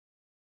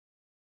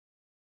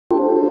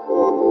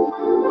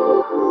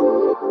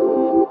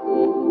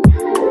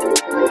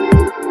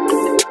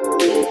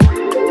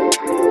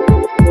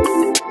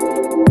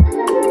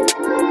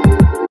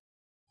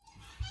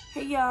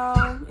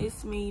y'all,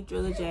 it's me,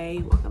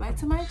 DrillaJay. Welcome back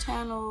to my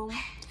channel.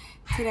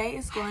 Today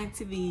is going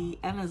to be,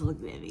 I know it's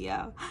looking at me,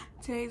 y'all.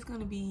 Today is going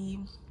to be,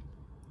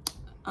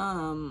 what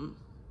am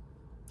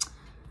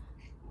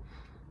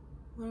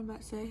I about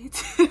to say?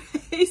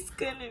 Today's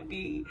going to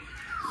be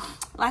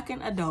like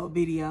an adult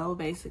video,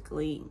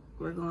 basically.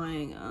 We're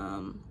going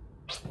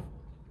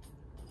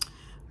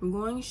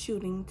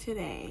shooting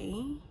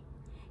today.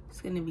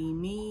 It's going to be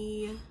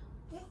me,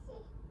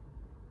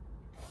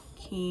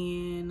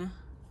 Ken,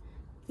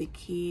 the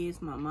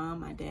kids, my mom,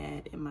 my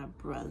dad, and my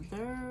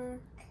brother.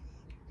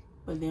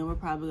 But then we're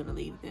probably gonna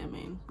leave them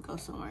and go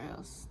somewhere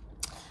else.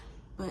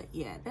 But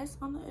yeah, that's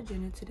on the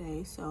agenda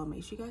today, so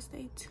make sure you guys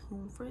stay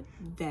tuned for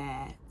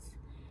that.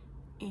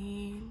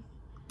 And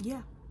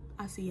yeah,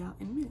 I'll see y'all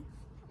in a minute.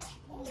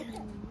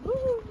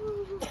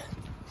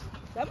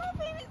 Come on,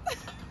 baby.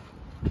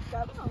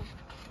 Come on.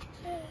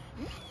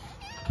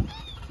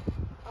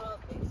 Oh,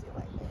 okay, shit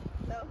like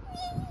that. No.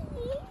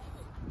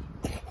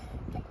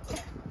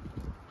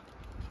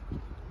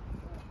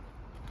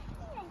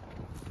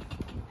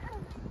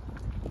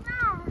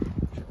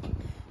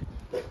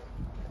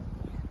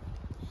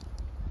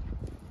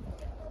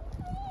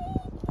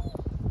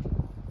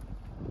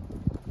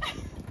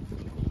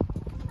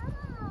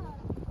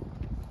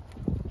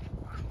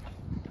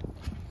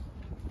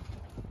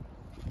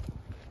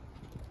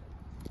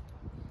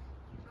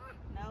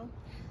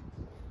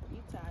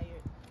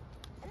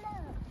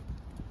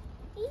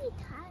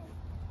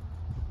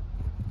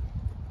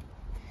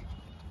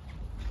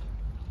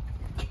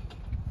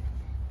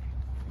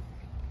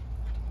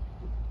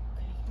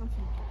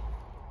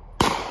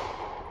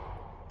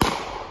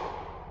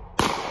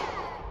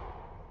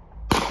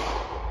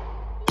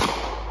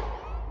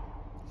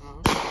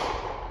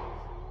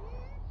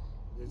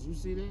 Did you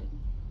see that?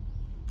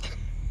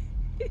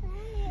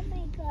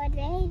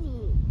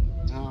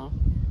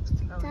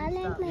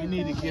 You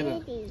need to get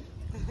up.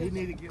 You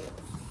need to get up.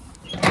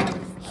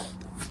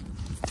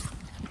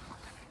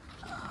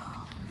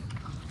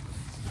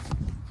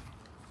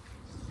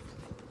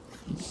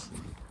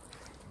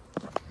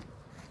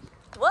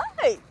 What?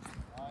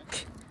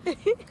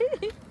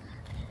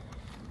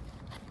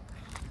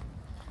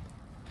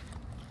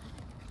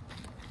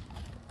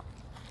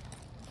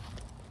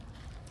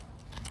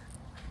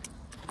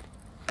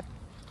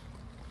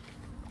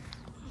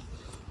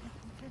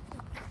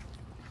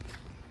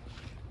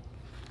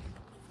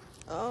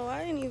 Oh,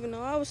 I didn't even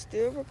know I was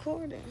still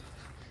recording.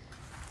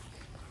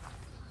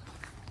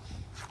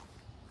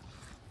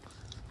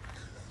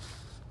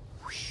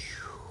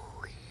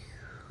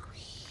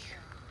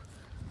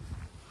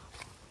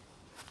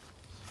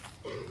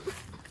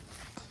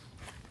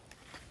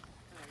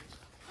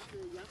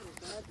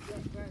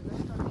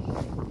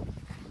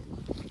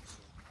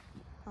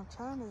 I'm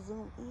trying to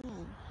zoom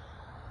in.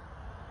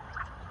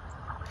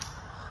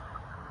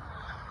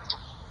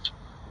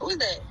 Who's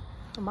that?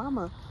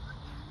 Mama.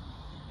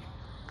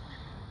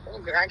 Oh,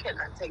 girl, I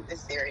cannot take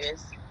this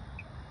serious.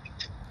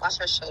 Watch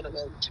her shoulder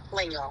go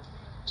fling off.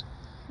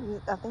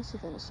 I think she's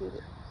gonna shoot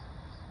it.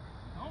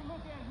 Don't look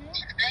at him.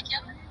 Thank you.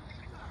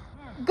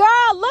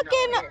 Girl,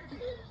 looking.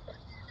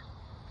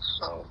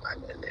 Oh my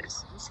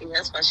goodness. See,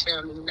 that's why she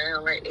on me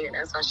now right there.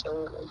 That's why she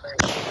on me.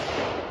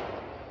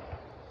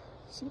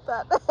 She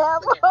about to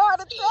have a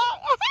heart attack.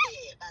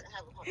 About to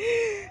have a heart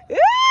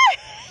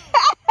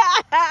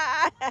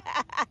attack.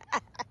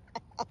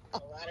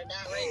 Write it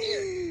down right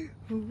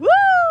there.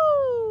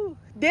 Woo!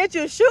 Did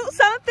you shoot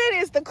something?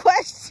 Is the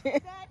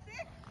question.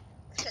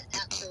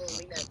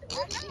 Absolutely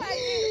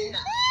nothing.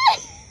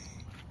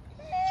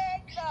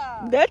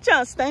 That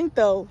junk stink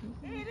though.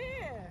 It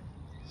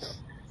is.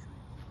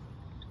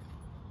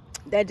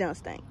 That junk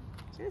stink.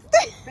 It's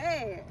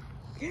bad.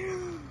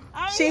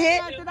 She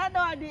hit? Nothing. I know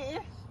I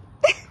didn't.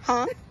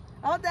 Huh?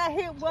 All that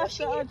hit was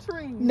the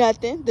tree.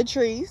 Nothing. The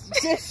trees.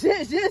 just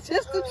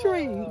the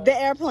tree. The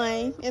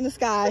airplane in the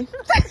sky.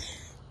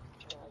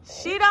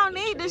 She don't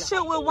need to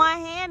shoot with one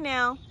hand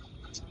now.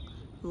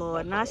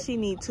 Lord, now she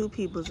need two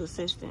people's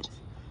assistance.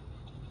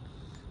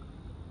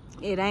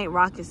 It ain't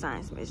rocket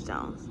science, Miss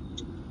Jones.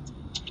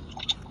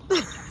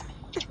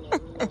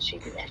 She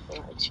be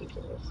acting like she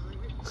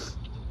does.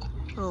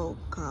 Oh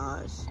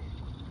gosh.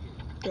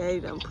 Daddy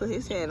done put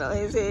his hand on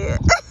his head.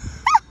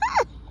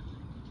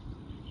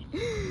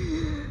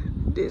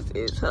 This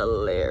is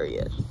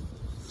hilarious.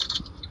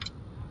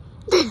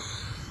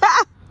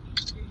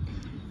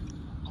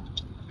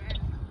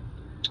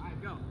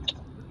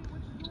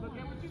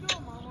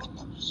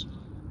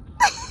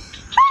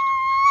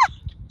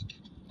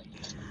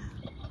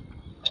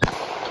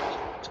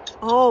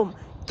 Oh,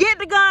 get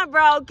the gun,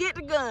 bro. Get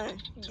the gun.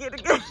 Get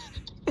the gun.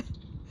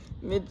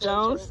 Miss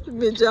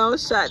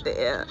Jones shot the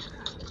air.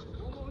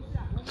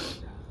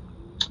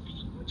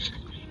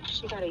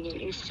 She gotta get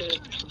used to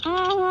it.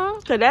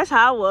 Cause that's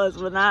how I was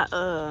when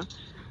I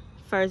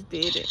first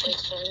did it.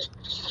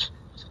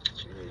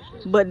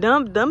 But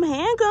them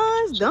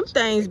handguns, them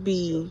things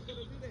be.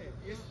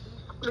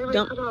 Hold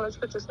on, let's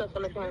put this stuff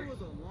in the car.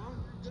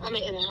 I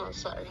mean, in the house,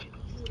 sorry.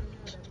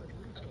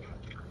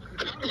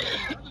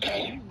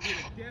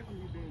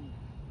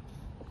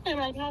 I'm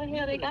like, how the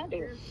hell they got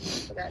there?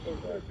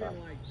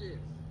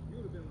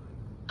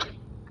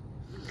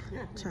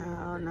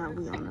 Child, now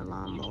we on the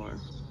lawnmower.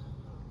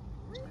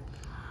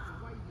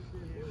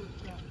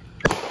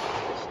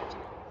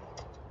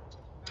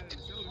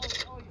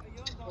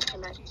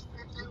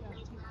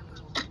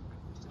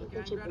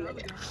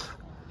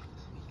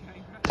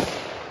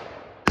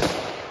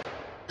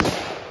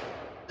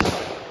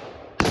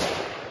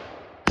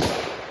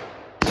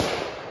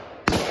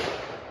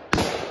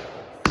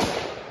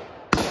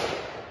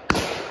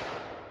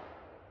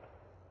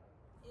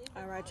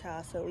 All right,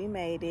 y'all, so we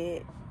made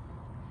it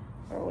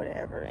or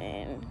whatever,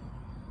 and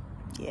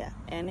yeah,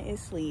 and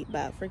it's sleep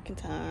by freaking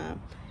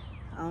time.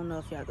 I don't know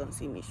if y'all gonna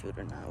see me shoot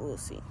or not. We'll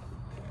see,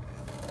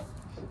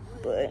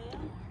 but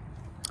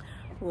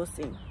we'll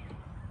see,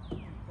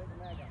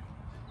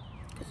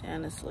 cause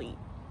Anna's asleep.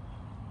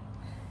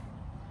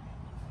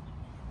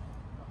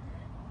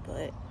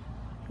 But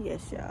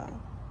yes, y'all,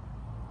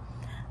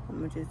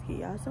 I'm gonna just give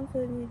y'all some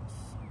footage.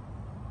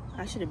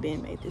 I should have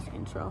been made this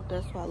intro.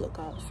 That's why I look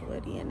all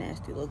sweaty and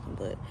nasty looking,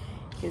 but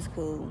it's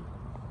cool.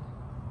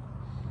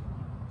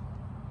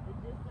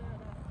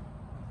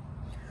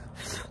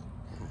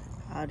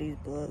 All these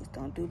bugs,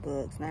 don't do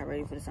bugs. Not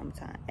ready for the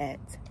summertime at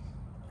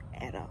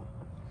all.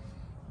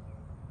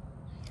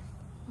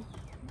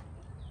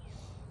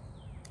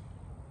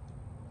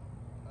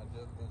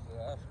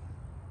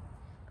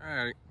 All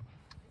right.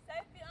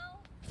 Safety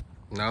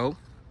on? No.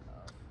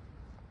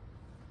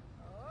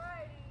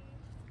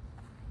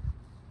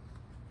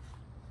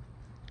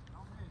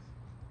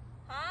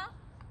 Huh?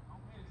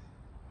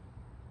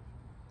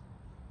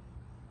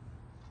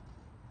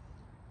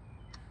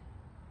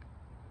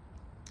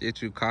 Did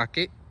you cock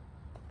it?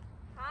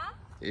 Huh?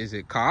 Is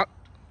it cocked?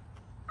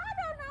 I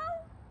don't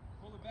know.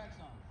 Pull it back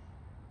some.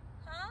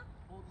 Huh?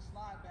 Pull the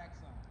slide back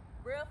some.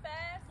 Real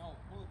fast? No,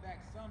 pull it back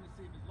some to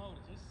see if it's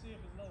loaded. Just see if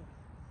it's loaded.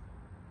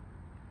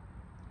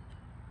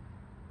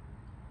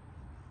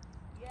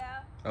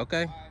 Yeah.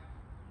 Okay. All right.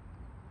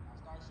 Now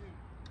start shooting.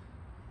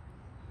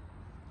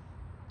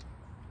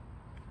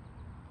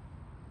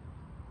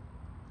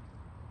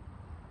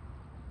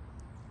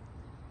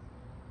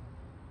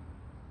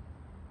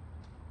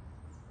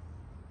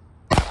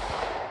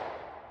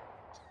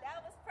 That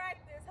was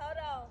practice. Hold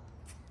on.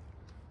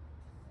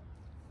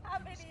 How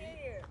many in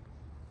here?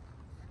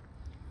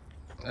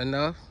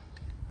 Enough.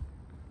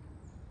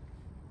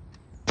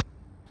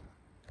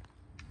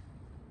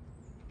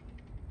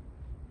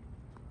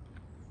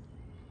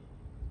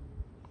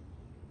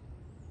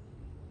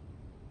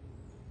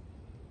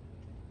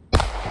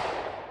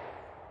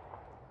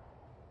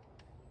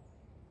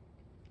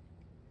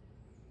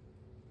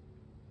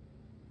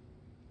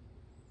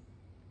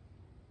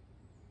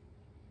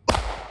 I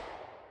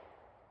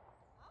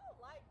don't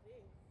like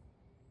this.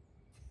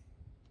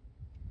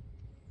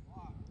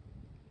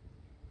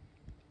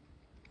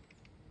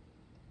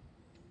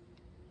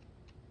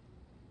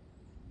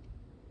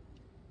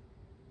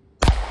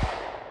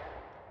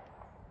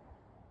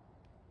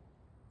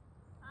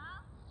 Huh?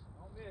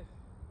 Don't miss.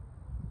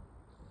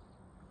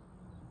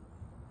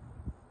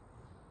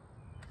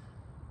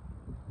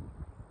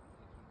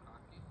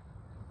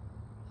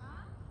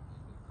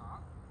 Huh?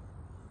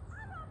 I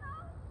don't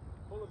know.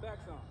 Pull it back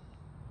some.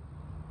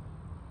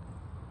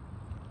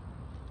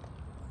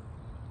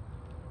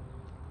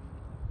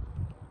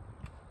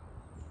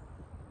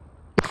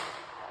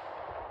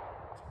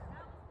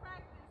 That was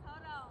practice.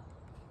 Hold on.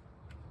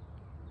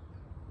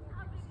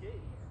 How many in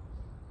here?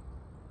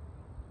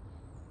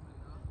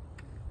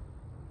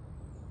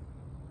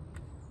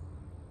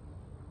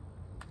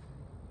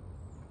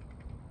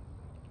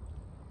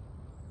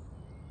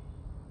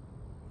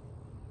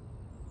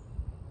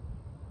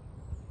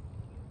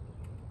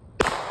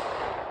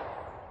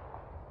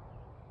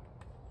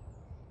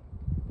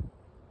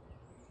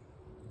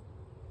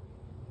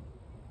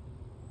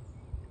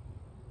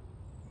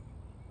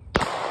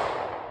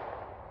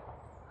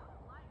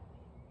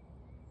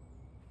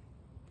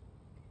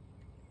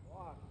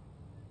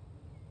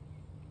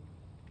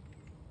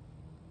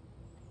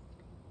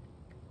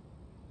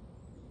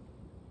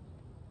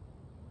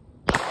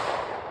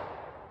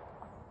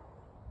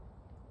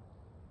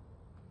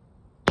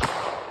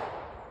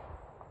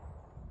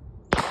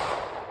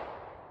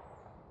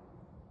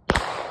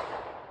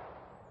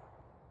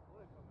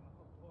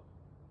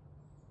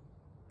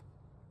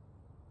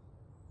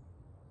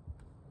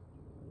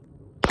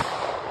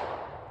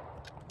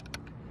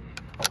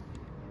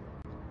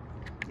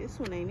 This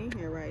one ain't in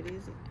here right,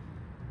 is it?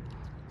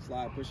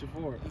 Slide, push it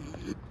forward.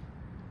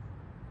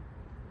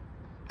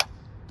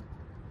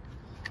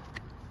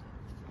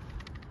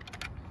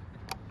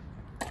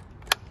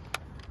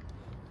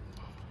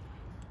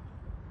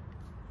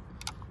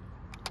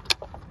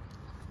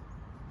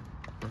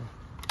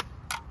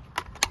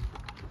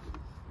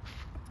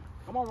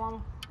 Come on,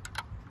 mama.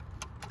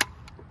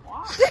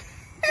 Wow.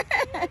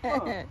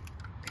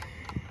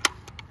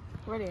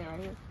 Where they are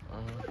here.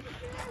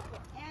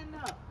 And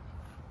up.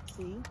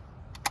 See?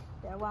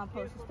 That's why I'm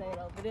supposed to stay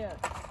over there.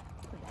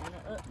 Put Anna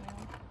up now.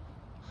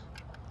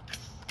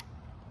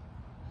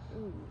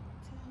 Ooh,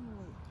 tell me.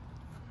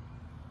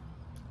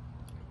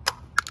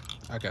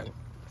 I got it.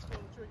 Pull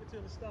the trigger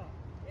till it stops.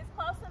 It's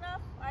close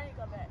enough. I need to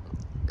go back.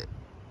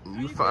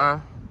 You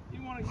fine?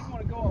 You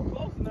wanna go up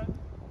close enough?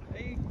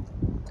 Hey.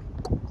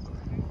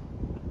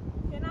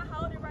 Can I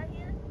hold it right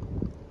here?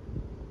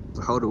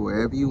 Hold it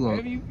wherever you want.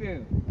 Whatever you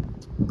feel.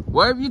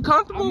 Whatever you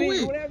comfortable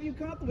with. Whatever you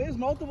comfortable. There's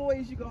multiple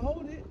ways you can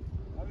hold it.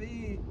 I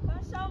mean.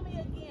 Come show me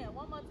again.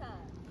 One more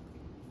time.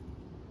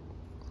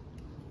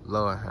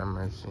 Lord have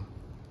mercy.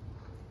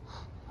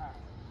 Alright.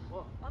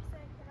 Well. I'm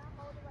saying, can I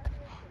hold it right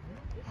here?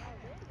 It's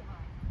already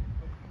hot.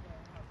 But you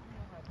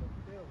don't have to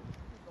feel it.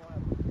 You don't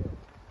have to feel it.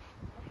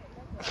 Okay,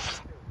 let's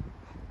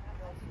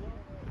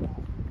go.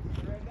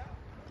 Spread out.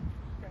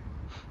 Okay.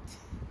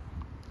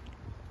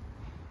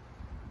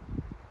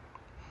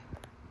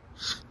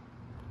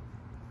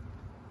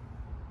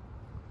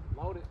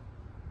 Load it.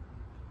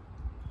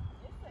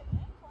 It's an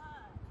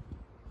incline.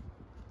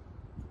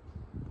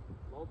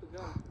 Load the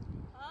gun.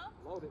 Huh?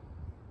 Load it.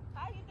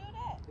 How you do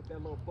that? Hit that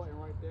little button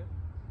right there.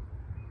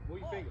 Move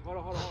your finger. Hold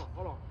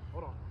on.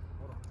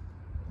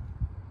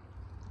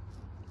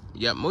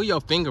 Yeah, move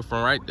your finger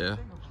from right there.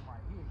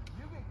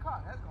 You get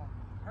caught, that's gonna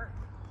hurt.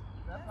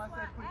 That's why I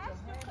said put your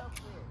hand up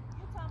there.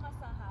 You talking about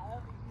something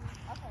however you.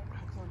 Okay.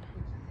 So you put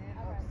your hand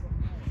All up right.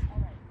 somewhere. All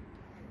right.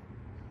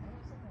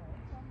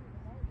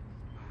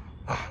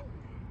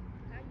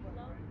 How you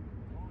load it?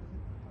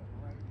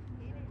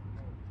 Hit it.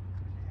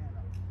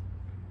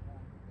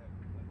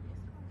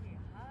 It's gonna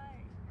get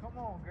hot. Come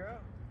on, girl.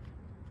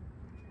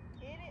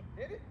 Hit it.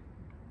 Hit it.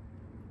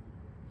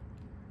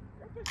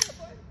 Girl, push that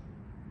button.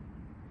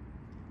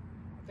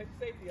 Take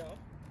the safety off.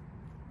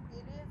 It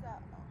is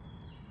out.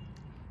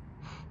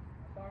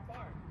 Start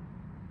firing.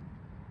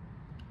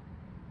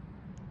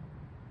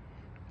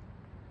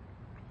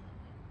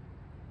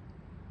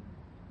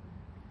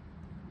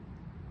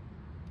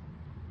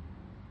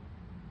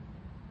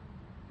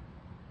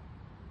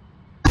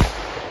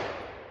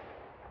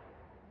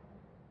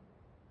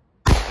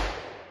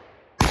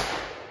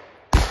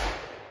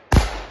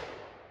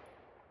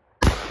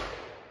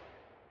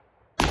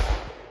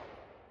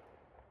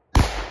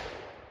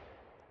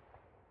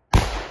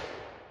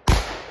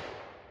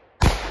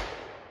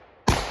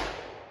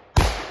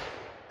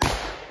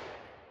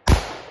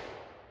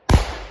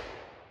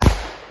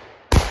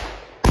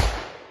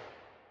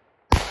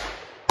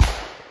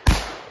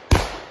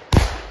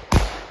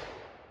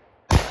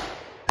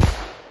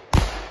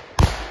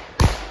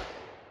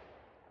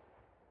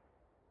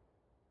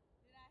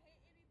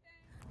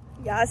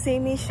 Y'all see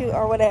me shoot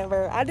or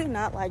whatever. I do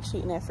not like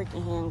shooting that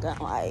freaking handgun.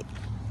 Like,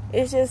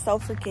 it's just so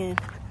freaking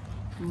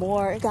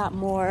more. It got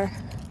more,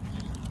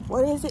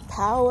 what is it?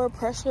 Power,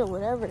 pressure,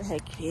 whatever the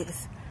heck it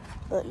is.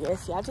 But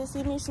yes, y'all just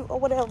see me shoot or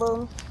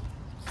whatever.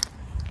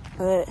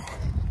 But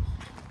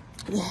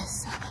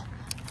yes,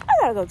 I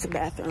gotta go to the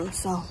bathroom.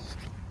 So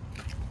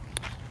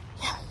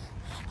yeah,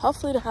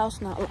 hopefully the house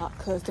not locked,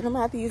 cause then I'm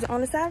gonna have to use it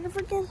on the side of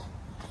the freaking,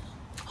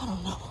 I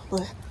don't know,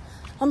 but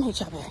I'm gonna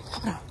hit y'all back.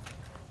 Hold on.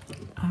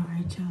 All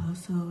right, y'all,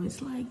 so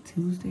it's like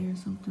Tuesday or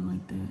something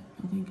like that.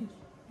 I think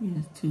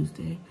it's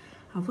Tuesday.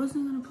 I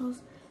wasn't gonna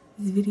post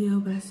this video,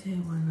 but I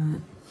said, why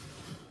not?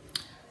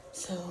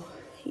 So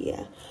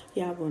yeah,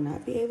 y'all will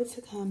not be able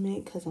to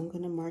comment because I'm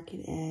gonna mark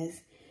it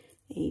as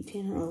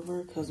 18 or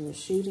over because we're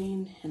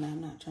shooting and I'm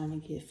not trying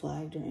to get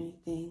flagged or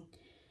anything.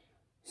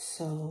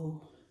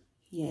 So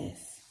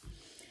yes,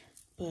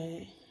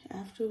 but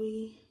after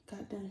we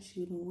got done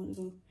shooting, we went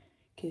to go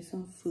get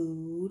some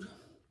food.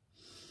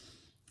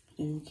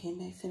 Then we came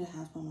back to the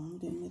house. My mom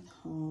didn't with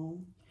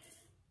home.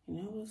 And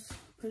that was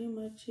pretty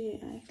much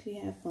it. I actually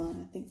had fun.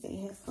 I think they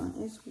had fun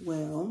as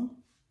well.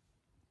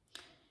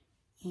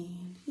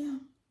 And yeah,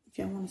 if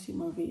y'all want to see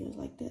more videos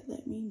like that,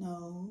 let me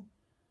know.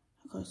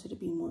 Of course, it'll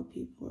be more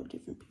people or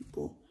different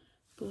people.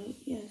 But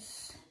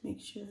yes, make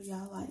sure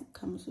y'all like,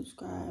 comment,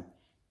 subscribe,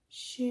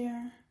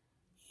 share,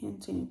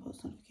 and turn your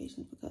post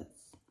notifications because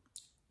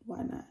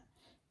why not?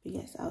 But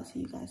yes, I'll see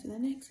you guys in the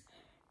next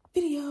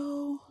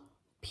video.